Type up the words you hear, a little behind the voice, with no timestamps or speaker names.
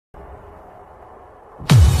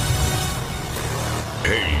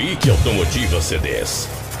Relíquia Automotiva CDs.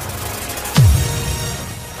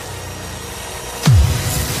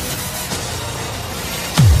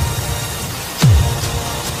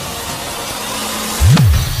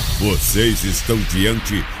 Vocês estão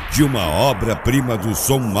diante de uma obra-prima do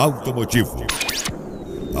som automotivo.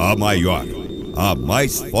 A maior, a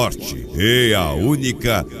mais forte e a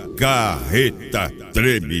única Carreta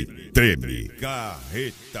Treme Treme.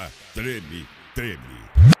 Carreta Treme Treme.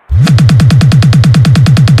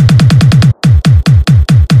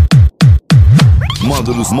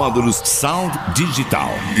 Módulos Sound Digital.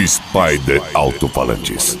 Spider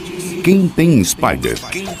Altofalantes. Quem tem Spider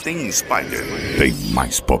tem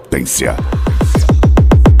mais potência.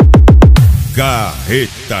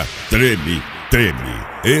 Carreta Treme Treme.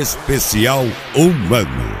 Especial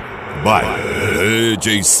humano. By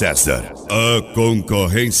DJ César. A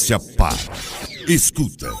concorrência para.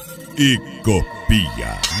 Escuta e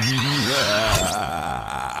copia.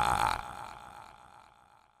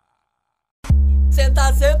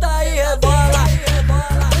 Senta, senta e rebola.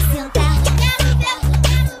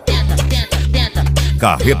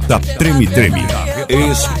 Carreta Treme Treme.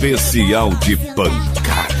 Especial de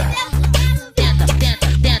pancada.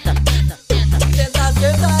 Senta,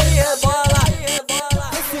 senta e rebola.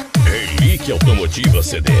 Relíquia Automotiva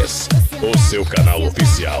CDs. O seu canal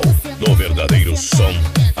oficial do verdadeiro som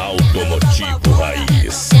automotivo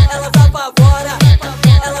raiz. Elas apavora,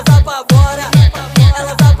 elas apavora,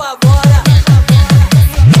 elas apavora.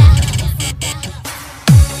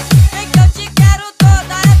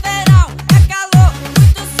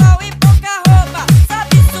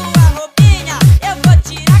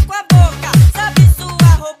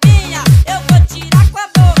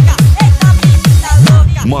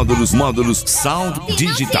 Módulos Sound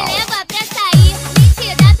Digital. Leva pra sair, nem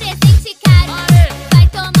te dá presente caro. Vai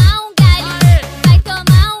tomar um galho, vai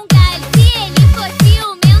tomar um galho. Se ele fosse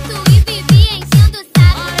ciumento e vivia enchendo o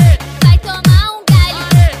saco, vai tomar um galho,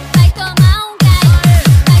 vai tomar um galho,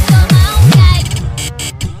 vai tomar um galho.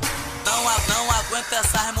 Não aguento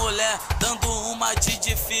essas mulher dando uma de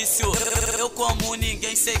difícil. Eu como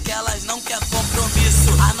ninguém sei que elas não quer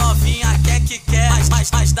compromisso. A novinha quer que quer,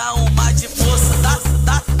 mas dá uma de força.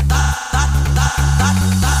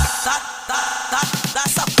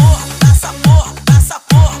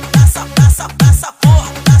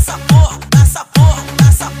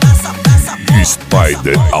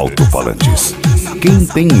 Spider Altofalantes. Quem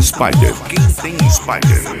tem Spider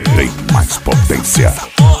tem mais potência.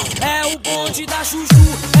 É o bonde da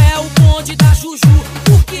Juju, é o bonde da Juju.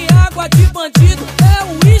 Porque água de bandido é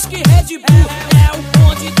o uísque Red Bull. É o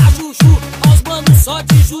bonde da Juju, aos manos só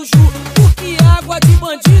de Juju. Porque água de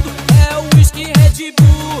bandido é o uísque Red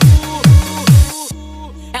Bull.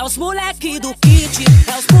 É os moleque do kit,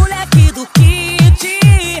 é os moleque do kit.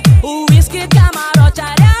 O uísque, camarote,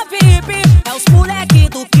 área VIP. É os moleque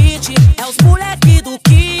do kit, é os moleque do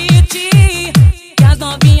kit. Que as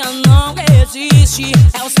novinhas não resistem.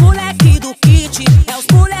 É os moleque do kit, é os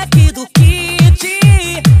moleque do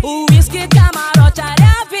kit. O uísque, camarote,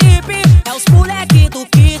 área VIP. É os moleque do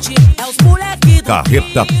kit, é os moleque do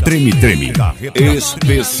Carreta Treme Treme.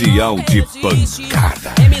 Especial de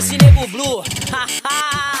pancada. MC Nego Blue,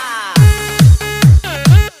 haha.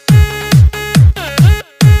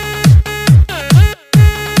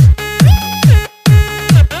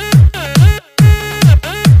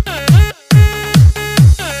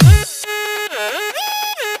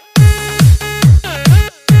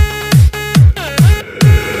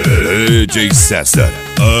 DJ César,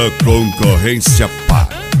 a concorrência para.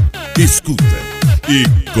 Escuta e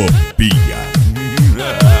copia.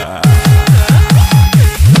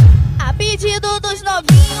 A pedido dos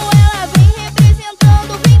novinhos, ela vem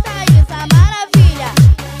representando. Vem Thaís, a maravilha.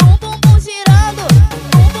 Bum bum bum girando,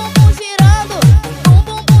 bum bum bum girando, bum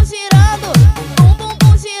bum bum girando, bum bum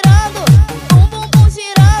bum girando, bum bum bum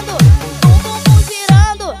girando, bum bum bum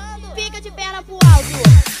girando. Fica de perna pro alto,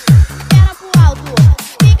 perna pro alto.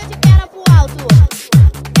 Fica de perna pro alto,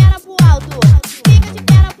 perna pro alto. Fica de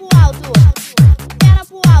perna pro alto, perna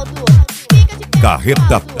pro alto. Fica de perna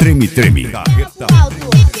Carreta Treme Treme. Carreta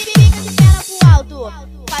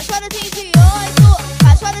faz choradinho de 8,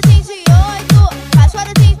 faz choradinho de 8, faz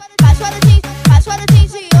choradinho, faz choradinho, faz choradinho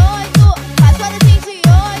de 8, faz choradinho de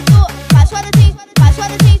 8, faz choradinho, faz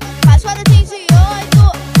choradinho, faz choradinho de 8,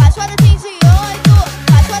 faz choradinho de 8,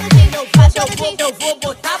 faz choradinho, faz choradinho. Eu vou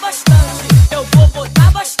botar bastante, eu vou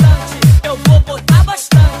botar bastante, eu vou botar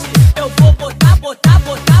bastante, eu vou botar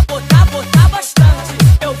bastante,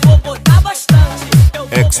 eu vou botar bastante.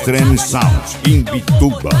 Extreme Sound,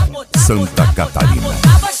 Imbituba, Santa Catarina.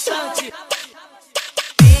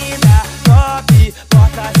 Linda, top,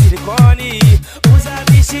 porta silicone, Usa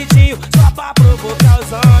vestidinho só pra provocar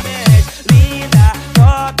os homens. Linda,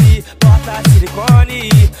 top, bota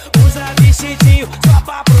silicone. Usa vestidinho só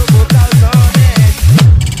pra provocar os homens.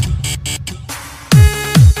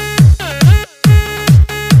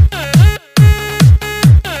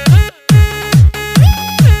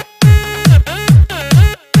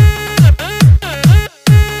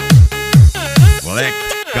 Black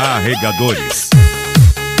Carregadores.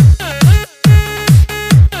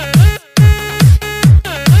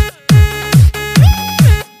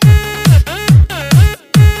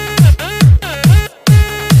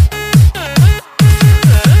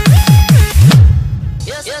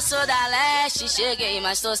 Eu sou da leste, cheguei,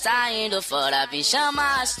 mas tô saindo fora. Vim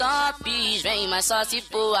chamar as tops, vem, mas só se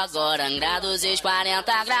for agora. Angra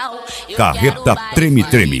 240 graus. Carreta Treme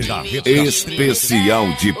Treme,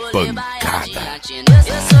 especial de pancada.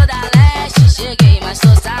 Eu sou da leste, cheguei, mas tô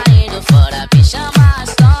saindo fora. Vim chamar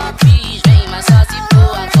as tops, vem, mas só se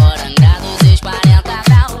for agora. Angra 240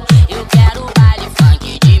 graus. Eu quero baile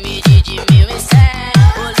funk de medir de 1100.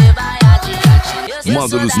 Você vai adiante.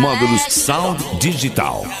 Módulos Sound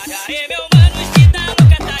Digital. Aê, meu mano, que tá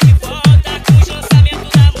louca, tá de volta com os lançamentos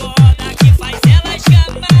da moda que faz ela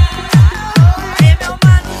chamar. Aê, meu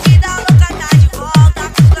mano, que tá louca, tá de volta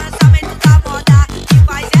com os lançamentos da moda que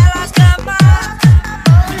faz elas gamar.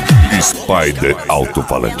 Spider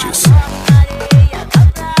Alto-Falantes.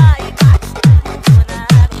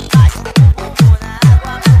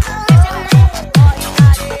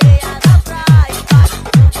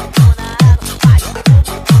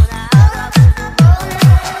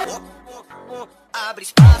 Abre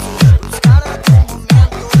espaço pros caras do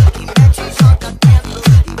momento que mete e joga dentro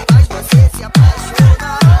e faz você se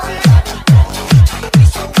apaixonar.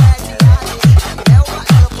 Isso é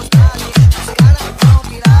ela postale, os caras vão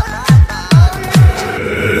virar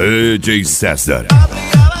pra DJ César. Abre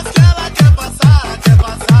elas que ela quer passar, quer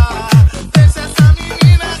passar. Deixa essa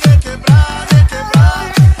menina requebrar,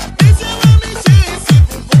 requebrar. E se ela mexer esse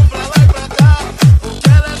bumbum pra lá e pra cá, porque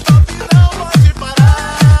ela é top, não pode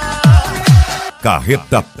parar.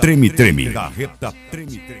 Carreta Treme Treme. Carreta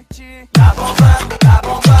Treme Treme. Tá bombando, e tá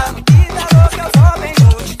louca, eu sou bem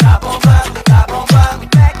nude. Tá bombando,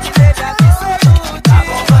 black baby absolute.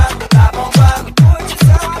 Tá bombando,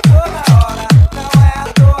 curtição a toda hora. Não é à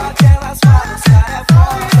toa que elas falam, os cara é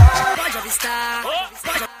foda. Pode avistar,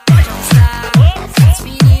 pode avistar. As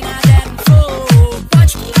meninas deram fogo,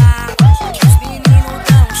 pode pular. Que os meninos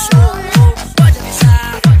dão show. Pode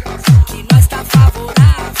avisar que nós tá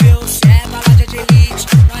favorável. Se é balada de elite,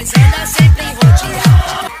 nós anda sempre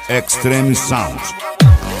rodeado. Extreme Sound.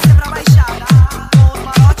 Desce pra baixada, com os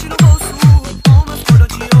malote no bolso. Com meus cordão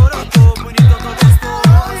de ouro, eu tô bonito, eu tô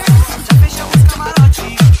gostoso. Já fechamos camarote,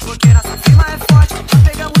 porque nossa firma é forte. Já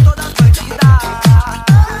pegamos todas as bandidas,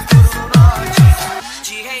 tudo no norte.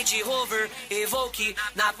 De Range Rover, Evoque,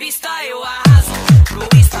 na pista eu arraso. Pro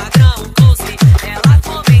Instagram, um close, ela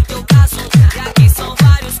comenta o caso. E aqui são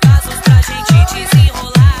vários casos pra gente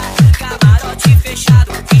desenrolar. Camarote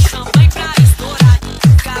fechado e champanhe pra estourar.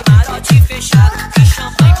 Camarote fechado e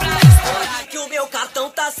champanhe pra estourar. Que o meu cartão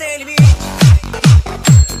tá sem limite.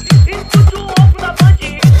 Escute o ombro da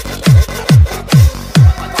bandida.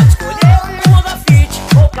 Pode escolher um Honda Fit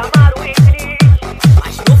ou Camaro Elite.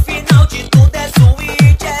 Mas no final de tudo é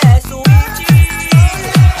suíte, é suíte.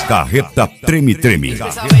 Carreta Treme Treme.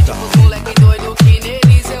 Especialmente pros moleque doido que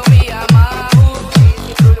neles eu me amarro.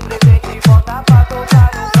 Embrulho presente e volta pra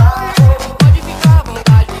tocar no carro. Pode ficar à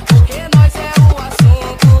vontade, porque nós é o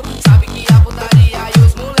assunto. Sabe que a putaria e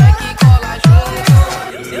os moleque cola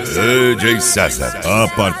junto. DJ César. A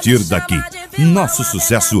partir daqui, nosso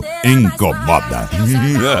sucesso incomoda. Gosta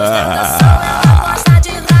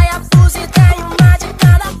de raia, fuzz e tem uma de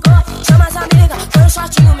cada cor. Chama as amigas, põe um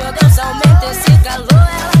shortinho, meu Deus, aumenta esse calor.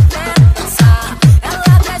 Ela quer dançar,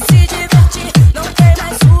 ela quer se divertir. Não tem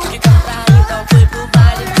mais o que comprar, então foi pro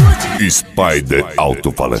baile curtir. Spider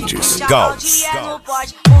Alto-Falantes. Caos. Não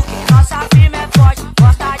pode, porque nossa firma é forte.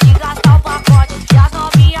 Gosta de gastar o pacote e as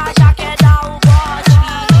novinhas já quer dar o bote.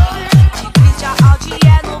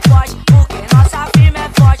 Cristhian não pode, porque nossa firma é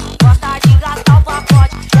forte. Gosta de gastar o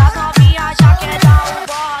pacote e as novinhas já quer dar o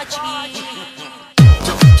bote.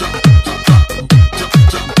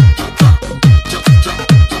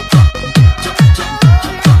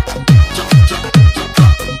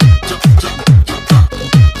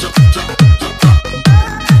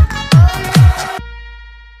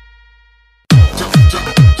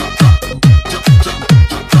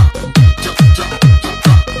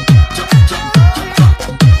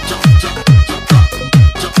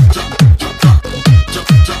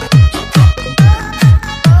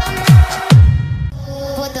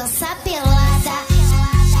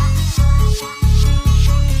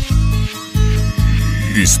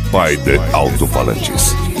 Spider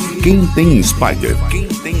Alto-Falantes. Quem tem Spider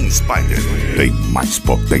tem mais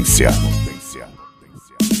potência. Dancei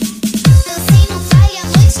no baile a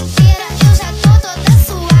noite inteira, eu já tô toda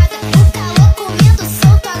suada. O calor comendo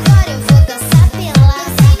solto, agora eu vou dançar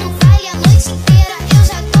pelada. Dancei no baile a noite inteira, eu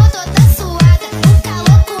já tô toda suada. O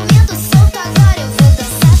calor comendo solto, agora eu vou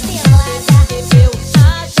dançar pelada. Eu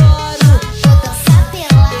adoro, Vou dançar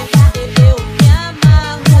pelada, eu me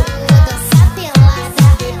amarro. vou dançar pelada,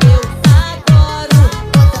 Eu adoro,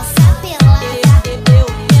 vou dançar pelada, eu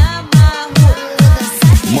me amarro. vou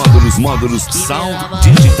dançar Módulos Sound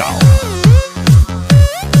Digital.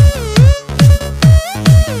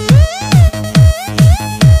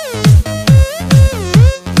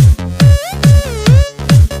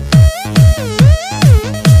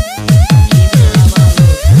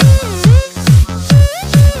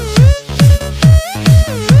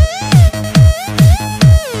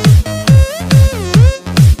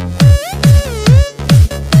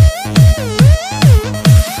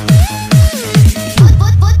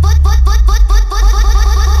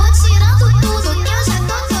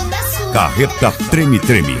 Carreta Treme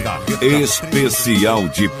Treme. Especial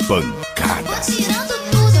de pancada. tirando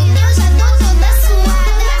tudo, eu já tô toda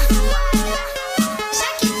suada. Já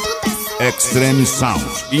que tu tá suada. Extreme Sound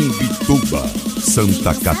em Bituba,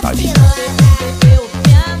 Santa Catarina. Eu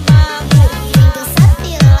me amarro, Dançar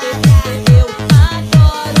pelada, eu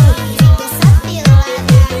adoro, dançar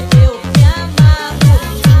pelada, eu me amarro,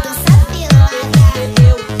 dançar pelada.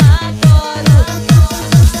 eu adoro.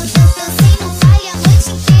 Dancei no baile a noite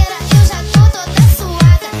inteira, eu já tô toda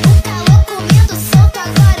suada. O calor comendo solto,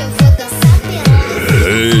 agora eu vou dançar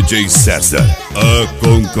pelada. DJ César, a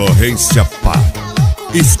concorrência para.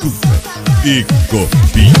 Escuta e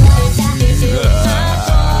copia.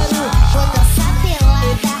 Vou dançar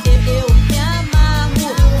pelada, Eu me amarro,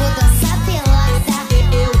 vou dançar pelada,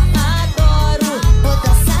 eu adoro, vou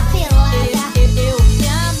dançar pelada, eu me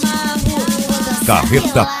amarro. vou dançar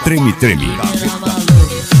Carreta Treme Treme. Eu adoro,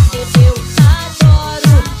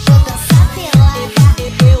 vou dançar pelada,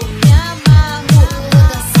 eu me amarro, vou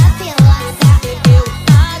dançar pelada, eu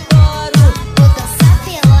adoro, vou dançar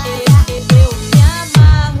pelada, eu me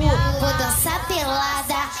amarro. vou dançar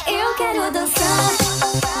pelada. Eu quero dançar.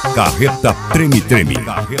 Carreta Treme Treme.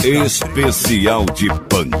 Especial de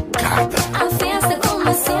pancada. A festa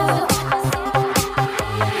começou.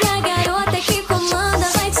 E a garota que comanda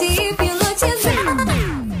vai te hipnotizar.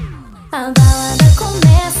 A balada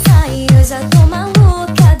começa e eu já tô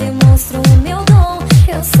maluca. Demonstro o meu dom,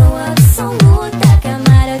 eu sou absoluta.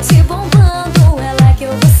 Camarote bombando, é lá que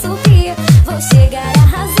eu vou subir. Vou chegar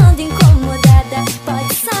arrasando, incomodada.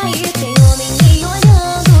 Pode sair, tem homem me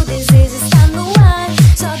olhando. O desejo está no ar.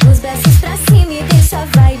 Joga os braços pra cima e deixa a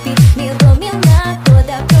vibe me dominar.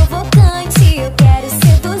 Toda provocante, eu quero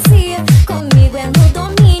seduzir. Comigo é no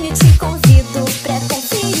domínio, te convido pra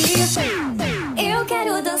conferir. Eu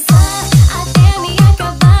quero dançar até me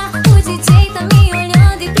acabar. O DJ tá me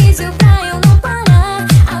olhando e pediu pra eu não parar.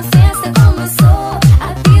 A festa começou,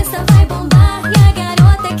 a pista vai bombar. E a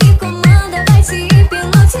garota que comanda vai te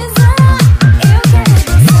hipnotizar. Eu quero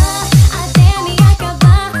dançar até me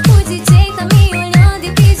acabar. O DJ tá me olhando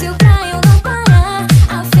e pediu pra eu não parar.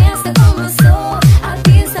 A festa começou, a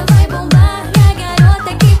pista vai bombar. E a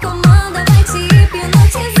garota que comanda vai te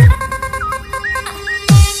hipnotizar.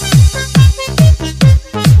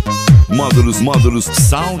 Módulos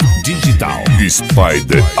Sound Digital.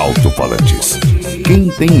 Spider Alto-Falantes. Quem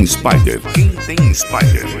tem Spider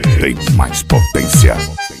tem mais potência.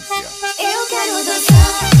 Eu quero dançar.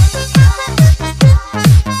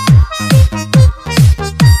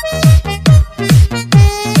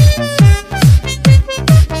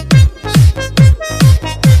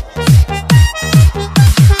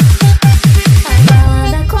 A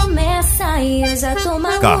balada começa e eu já tô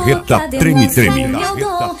maluca. Carreta Treme Treme. Demonstro o meu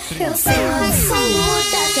dom, eu sou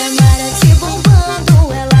absoluta. Camarote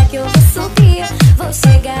bombando, é lá que eu vou subir. Vou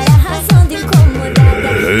chegar arrasando, incomodada.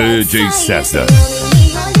 DJ César. Tem homem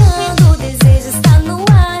me olhando, o desejo está no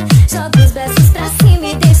ar. Joga os braços pra cima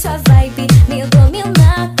e deixa a vibe me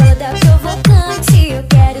dominar. Toda provocante, eu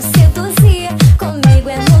quero seduzir. Comigo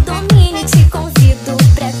é no domínio, te convido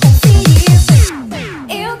pra conferir.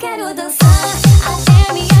 Eu quero dançar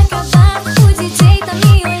até me acabar. O DJ tá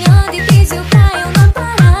me olhando e pediu pra eu não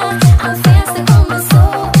parar. A festa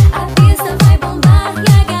começou, a pista vai bombar. E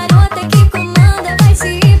a garota que comanda vai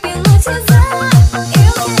te hipnotizar.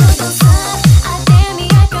 Eu quero dançar até me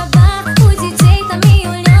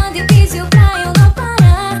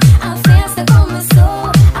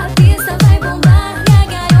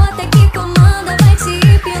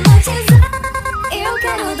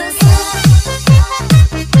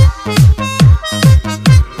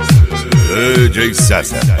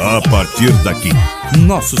César. A partir daqui,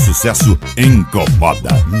 nosso sucesso incomoda.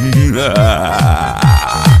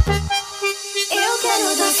 Eu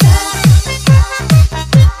quero dançar.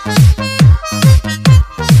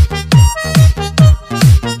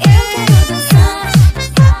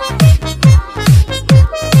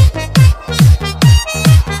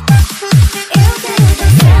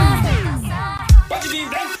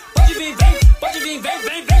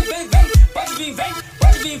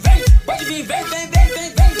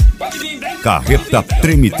 Carreta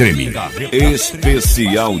Treme Treme,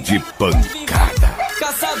 especial de pancada.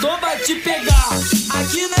 Caçador vai te pegar.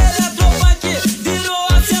 Aqui na Eletrofunk virou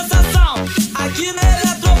a sensação. Aqui na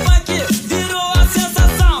Eletrofunk virou a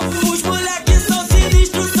sensação. Os moleques são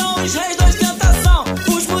sinistros, são os reis da ostentação.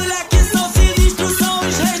 Os moleques são sinistros, são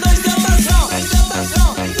os reis da ostentação.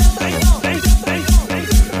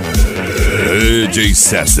 DJ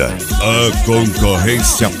César, a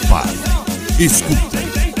concorrência para. Escuta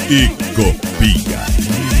e copia.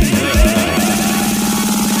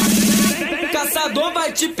 Caçador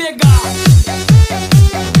vai te pegar.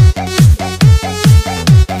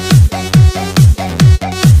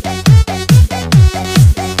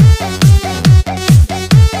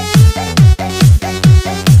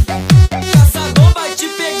 Caçador vai te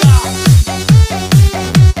pegar.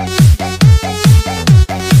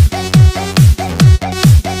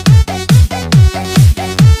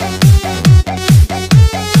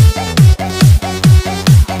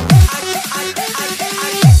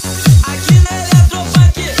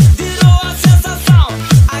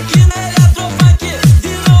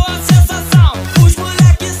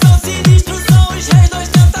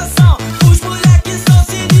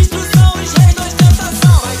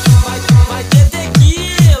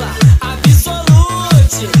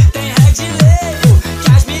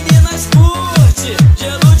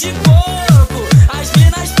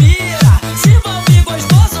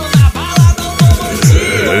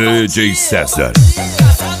 DJ César.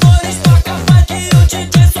 Caçadores toca funk e o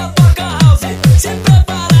DJ só toca house. Se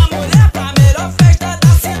prepara, mulher, pra melhor festa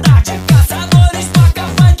da cidade. Caçadores toca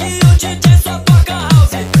funk e o DJ só toca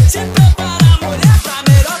house. Se prepara, mulher, pra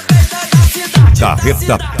melhor festa da cidade.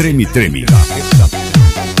 Carreta Treme Treme.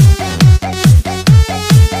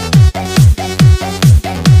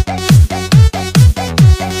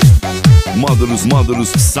 Módulos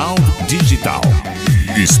Sound Digital.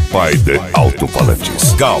 Spider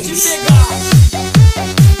Alto-Falantes. Caos.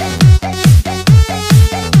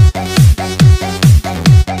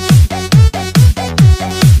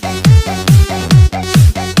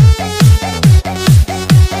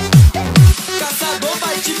 Caçador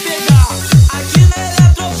vai te pegar. Aqui na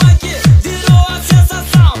Eletrofunk virou a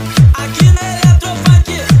sensação. Aqui na Eletrofunk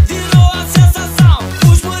virou a sensação.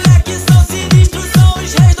 Os moleques são sinistros, são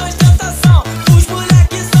os reis da ostentação. Os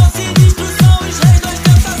moleques são sinistros, são os reis da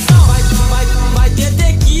ostentação. Vai ter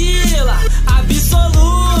tequila,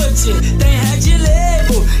 absolute. Tem red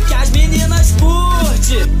label que as meninas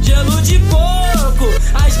curte. Gelo de coco,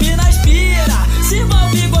 as minas pira. Se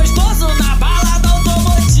envolve gostoso na balada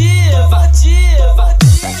automotiva.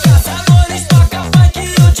 Caçadores toca funk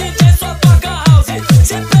e o DJ só toca house.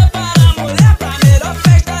 Se prepara, mulher, pra melhor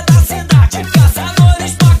festa da cidade.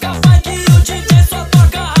 Caçadores toca funk e o DJ só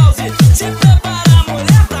toca house. Se prepara,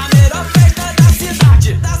 mulher, pra melhor festa da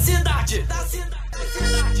cidade. Da cidade.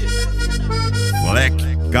 Black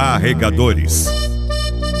Carregadores.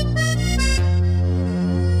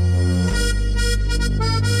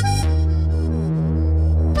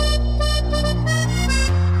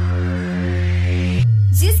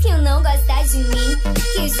 Diz que não gosta de mim,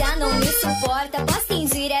 que já não me suporta. Posta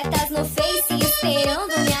indiretas no Face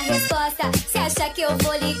esperando minha resposta. Se acha que eu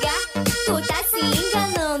vou ligar, tu tá se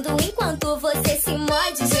enganando. Enquanto você se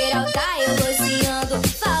morde, geral tá elogiando.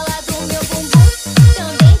 Fala do meu bumbum,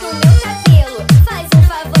 também do meu cabelo. Faz um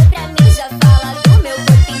favor pra mim, já fala do meu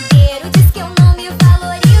corpo inteiro. Diz que eu não me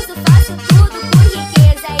valorizo, faço tudo por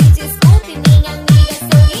riqueza. E desculpe minha amiga,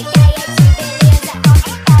 sou rica e é de beleza.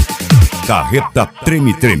 Carreta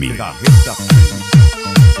Treme Treme.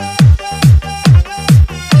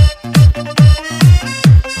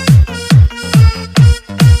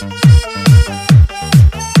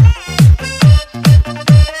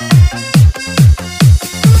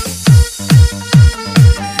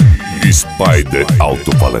 Spider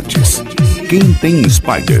Alto-Falantes. Quem tem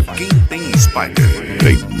Spider?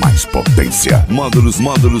 Tem mais potência. Módulos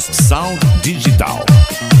Sound Digital.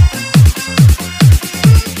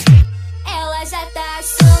 Ela já tá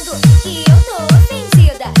achando que eu tô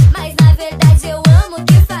ofendida, mas na verdade eu amo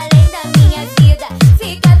que falem da minha vida.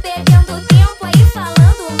 Fica perdendo tempo aí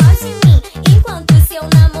falando mal de mim, enquanto seu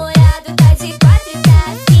namorado tá de quatro e tá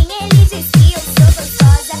afim. Ele diz que eu sou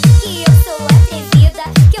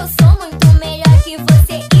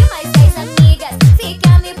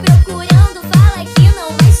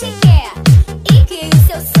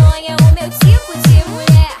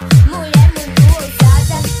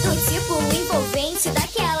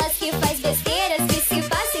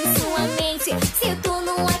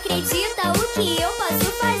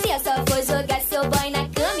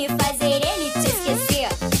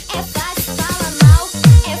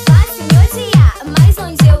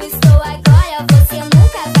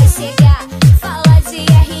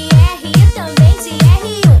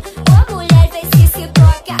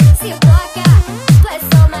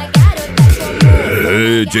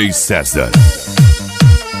DJ César.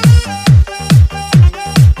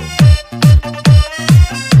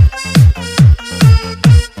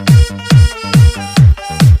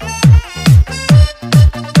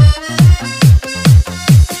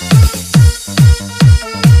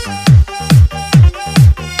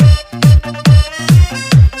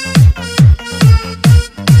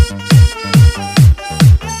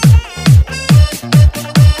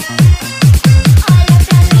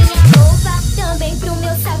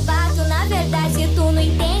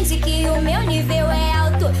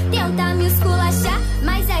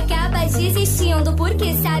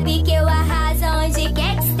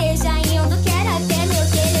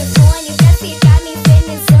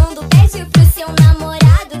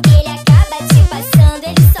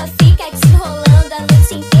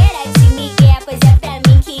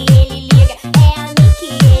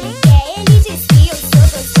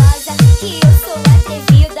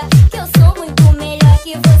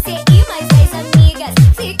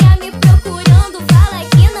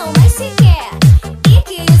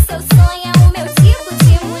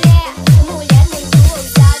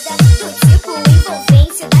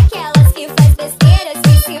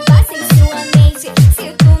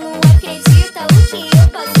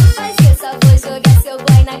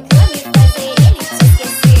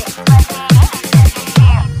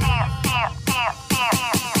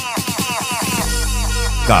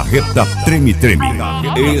 Carreta Treme Treme,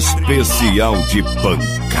 especial de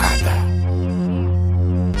pancada.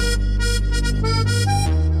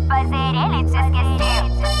 Fazer ele te esquecer.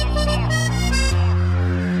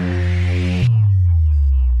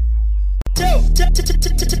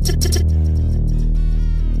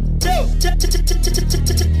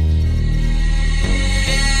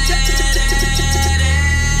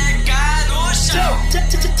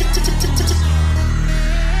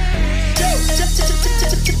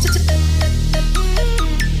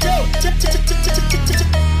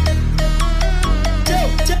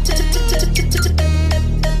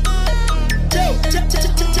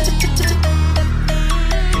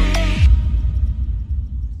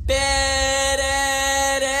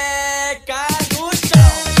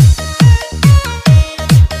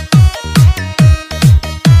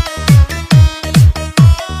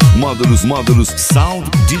 Módulos Sound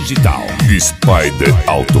Digital. Spider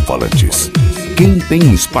Alto-Falantes. Quem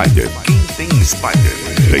tem Spider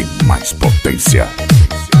tem mais potência.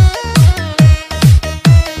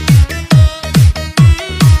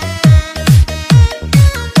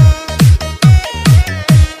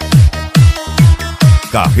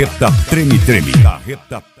 Carreta Treme Treme.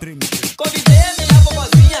 Convidei a minha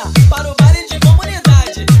vovozinha para o baile de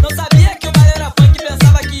comunidade. Não sabia que o baile era funk,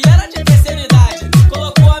 pensava que era de terceira idade.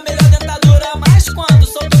 Colocou a melhor dentadura, mas quando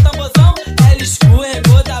soltou o tamborzão, ela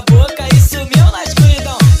escorregou da boca e sumiu na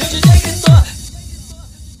escuridão. E o DJ gritou: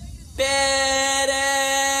 perereca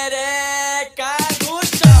no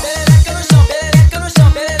chão. Perereca no chão, perereca no chão,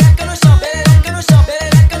 perereca no chão, perereca no chão,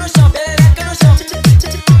 perereca no chão, perereca no chão.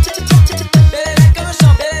 Perereca no chão, perereca no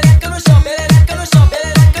chão, perereca no chão, perereca no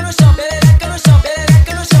chão,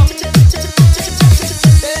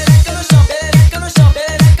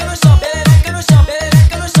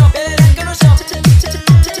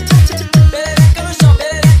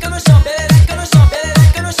 perereca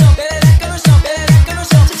no chão, perereca no chão. Perereca no chão, perereca no chão, perereca no chão, perereca no chão, perereca no chão, perereca no chão. Perereca no chão, perereca no chão, perereca no chão, perereca no chão, perereca no chão,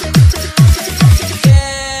 perereca no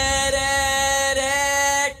chão.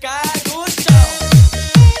 Perereca no chão.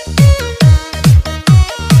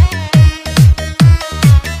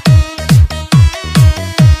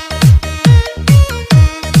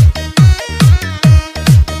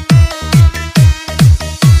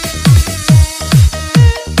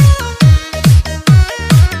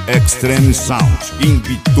 Extreme Sound,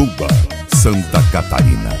 Imbituba, Santa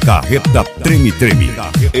Catarina. Carreta Treme Treme,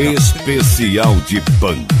 especial de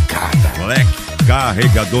pancada. Black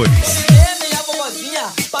Carregadores. Convidei minha vovozinha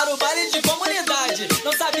para o baile de comunidade.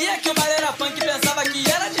 Não sabia que o baile era funk, pensava que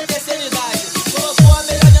era de terceira idade. Colocou a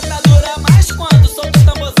melhor dentadura, mas quando soltou o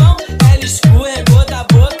tamborzão, ela escorregou da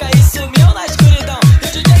boca e sumiu na escuridão. E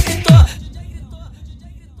o DJ gritou: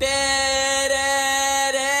 perereca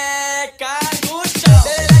no chão.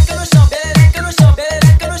 Perereca no chão, perereca no chão,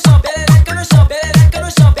 perereca no chão, perereca no chão, perereca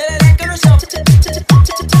no chão, perereca no chão.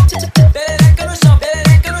 Perereca no chão, perereca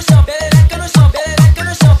no chão, perereca no chão, perereca no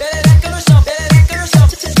chão, perereca no chão, perereca no chão.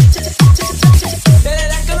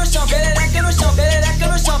 Perereca no chão, perereca no chão, perereca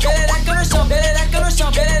no chão, perereca no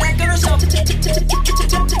chão, perereca no chão, perereca no chão.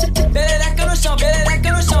 Perereca no chão,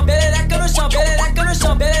 perereca no chão, perereca no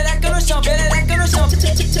chão, perereca no chão, perereca no chão, perereca no chão.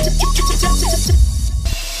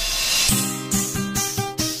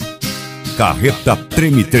 Carreta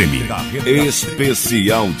Treme Treme,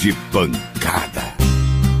 especial de pancada.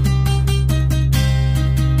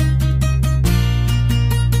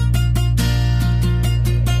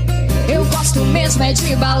 mesmo é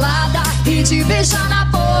de balada e de beijar na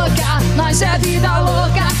boca. Nós é vida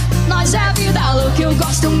louca, nós é vida louca. Eu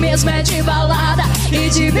gosto mesmo é de balada e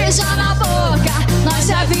de beijar na boca. Nós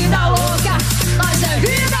é vida louca, nós é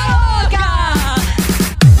vida louca.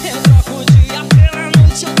 Eu troco o dia pela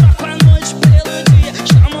noite, eu troco a noite pelo dia.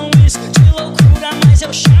 Chamam isso de loucura, mas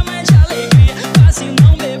eu chamo é de alegria. Quase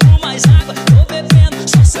não bebo mais água, tô bebendo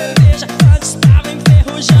só cerveja. Antes estava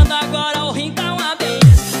enferrujando, agora o rim tá uma beleza.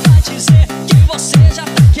 Vai dizer que você já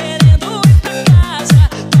tá querendo ir pra casa.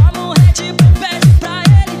 Toma um Red Bull, pede pra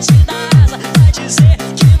ele te dar asa. Vai dizer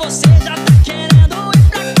que você já tá querendo ir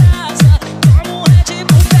pra casa. Toma um Red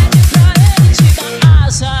Bull, pede pra ele te dar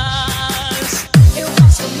asas. Eu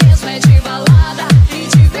gosto mesmo é de balada e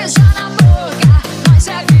de beijar na boca. Nós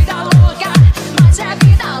é vida louca, nós é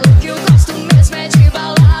vida louca. Eu gosto mesmo é de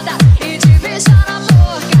balada e de beijar na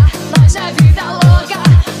boca. Nós é vida louca,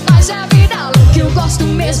 nós é vida louca. Eu gosto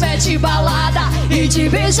mesmo é de balada e de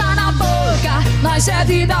beijar na boca. Nós é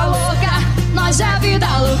vida louca, nós é vida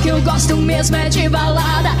louca. Eu gosto mesmo é de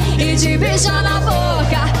balada e de beijar na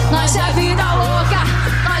boca. Nós é vida louca,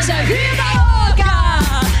 nós é vida louca.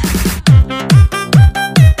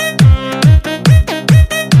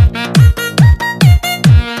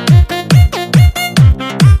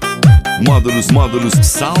 Módulos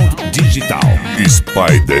Sound Digital.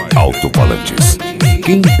 Spider Alto-Falantes.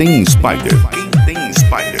 Quem tem Spider?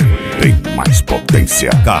 Tem mais potência.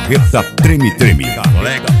 Carreta Treme Treme.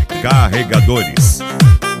 Carregadores.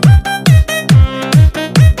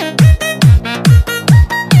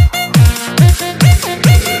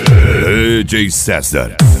 DJ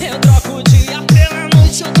César. Eu troco o dia pela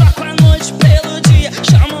noite, eu troco a noite pelo dia.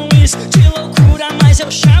 Chamam isso de loucura, mas eu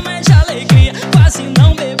chamo é de alegria. Quase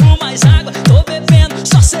não bebo mais água, tô bebendo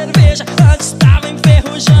só cerveja. Antes estava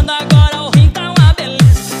enferrujando, agora o rim tá uma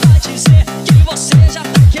beleza. Vai dizer que você já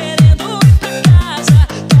tá querendo ir pra casa.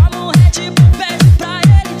 Toma um Red Bull, pede pra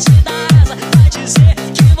ele te dar asa. Vai dizer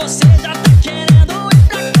que você já tá querendo ir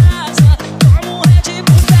pra casa. Toma um Red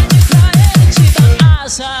Bull, pede pra ele te dar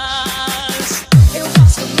asas. Eu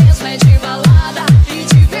gosto mesmo é de balada e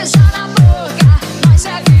de beijar na boca. Nós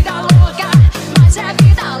é vida louca, nós é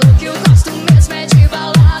vida louca. Eu gosto mesmo é de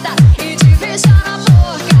balada e de beijar na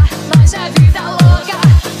boca. Nós é vida louca,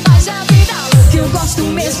 nós é vida louca. Eu gosto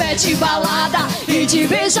mesmo é de balada e de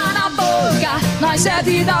beijar na boca. Nós é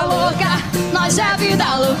vida louca, nós é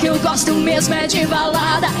vida louca. Eu gosto mesmo é de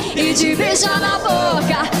balada e de beijar na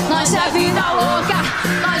boca. Nós é vida louca,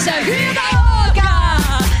 nós é vida louca.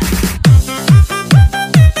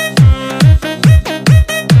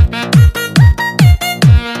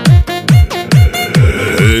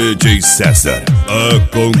 DJ César. A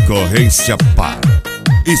concorrência para.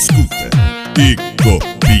 Escuta e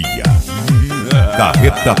copia.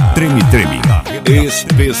 Carreta Treme Treme.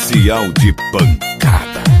 Especial de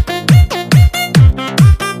pancada.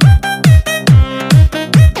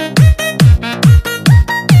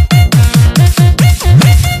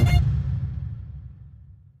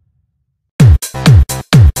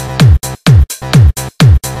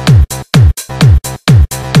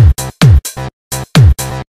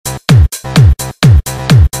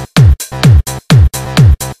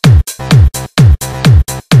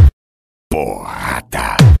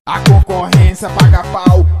 A concorrência paga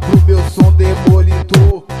pau pro meu som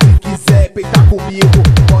demolidor. Se quiser peitar comigo,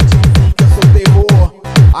 pode vir que eu sou terror.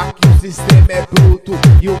 Aqui o sistema é bruto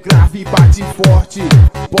e o grave bate forte.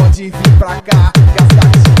 Pode vir pra cá que as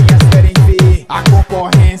gatinhas querem ver. A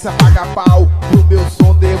concorrência paga pau pro meu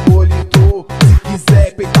som demolidor. Se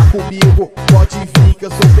quiser peitar comigo, pode vir que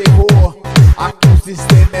eu sou terror. Aqui o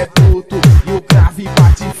sistema é bruto e o grave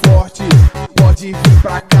bate forte. Pode vir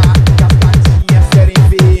pra cá que as gatinhas querem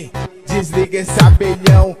ver. Desliga esse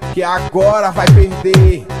abelhão que agora vai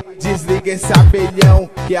perder. Desliga esse abelhão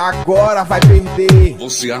que agora vai perder.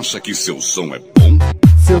 Você acha que seu som é bom?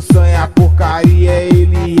 Seu som é a porcaria,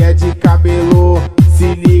 ele é de camelô.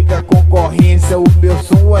 Se liga concorrência, o meu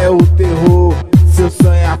som é o terror. Seu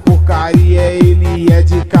som é a porcaria, ele é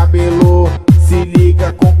de camelô. Se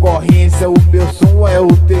liga concorrência, o meu som é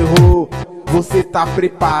o terror. Você tá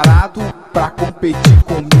preparado pra competir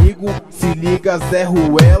comigo? Se liga Zé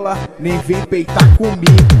Ruela, nem vem peitar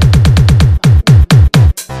comigo.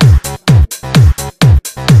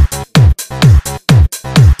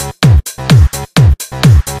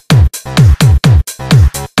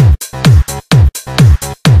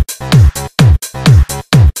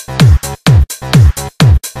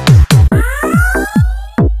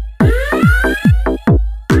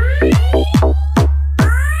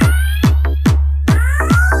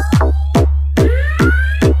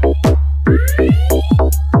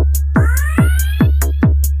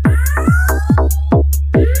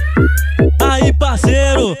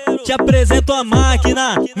 te apresento a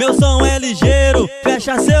máquina, meu som é ligeiro,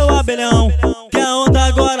 fecha seu abelhão. Que a onda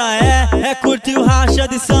agora é curtir o racha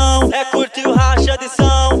de som, é curtir o racha de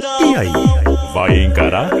som. E aí, vai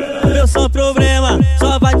encarar? Meu som problema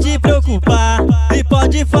só vai te preocupar. E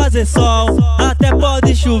pode fazer sol, até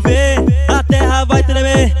pode chover, a terra vai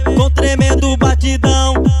tremer com tremendo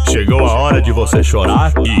batidão. Chegou a hora de você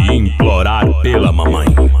chorar e implorar pela mamãe.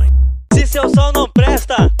 Se seu som não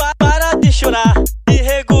presta, para de chorar e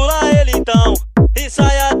regula ele então. E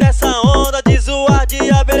saia dessa onda de zoar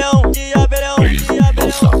de abelhão, de abelhão, de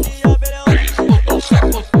abelhão, de abelhão.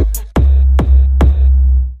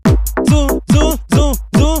 Zum, zum, zum,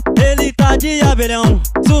 zum, ele tá de abelhão.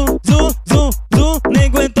 Zum, zum, zum, zum, nem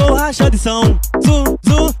aguentou racha de som. Zum,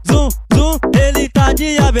 zum, zum, zum, ele tá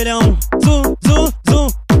de abelhão. Zum, zum, zum,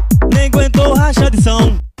 nem aguentou racha de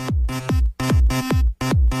som.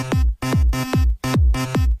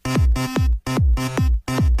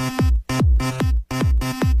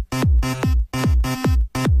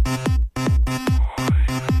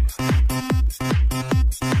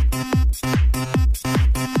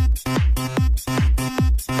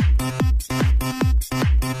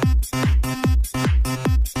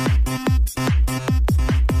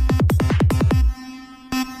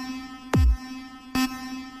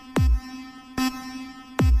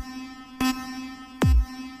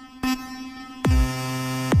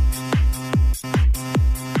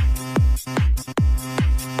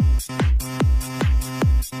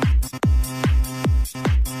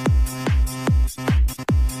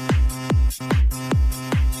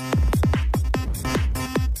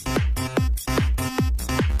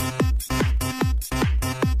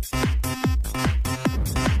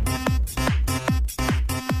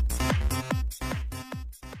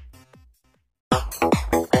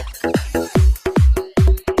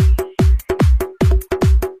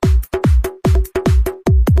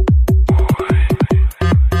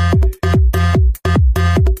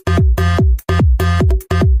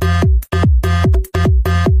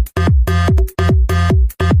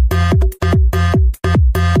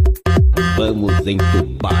 Vamos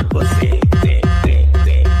entubar você.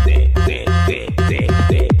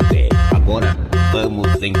 Agora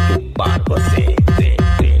vamos entubar você.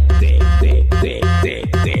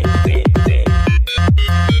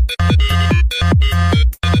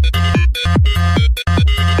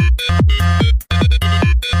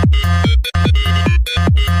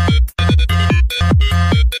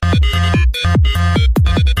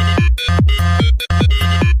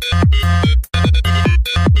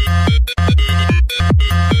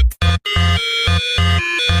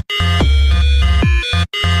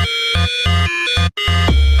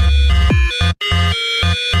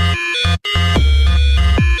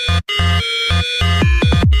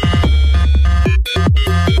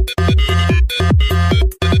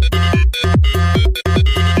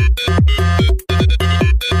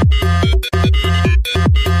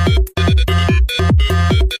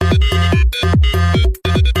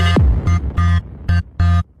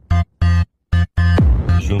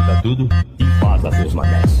 Junta tudo e faz as mesmas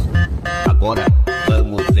 10. Agora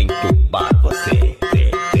vamos entubar você.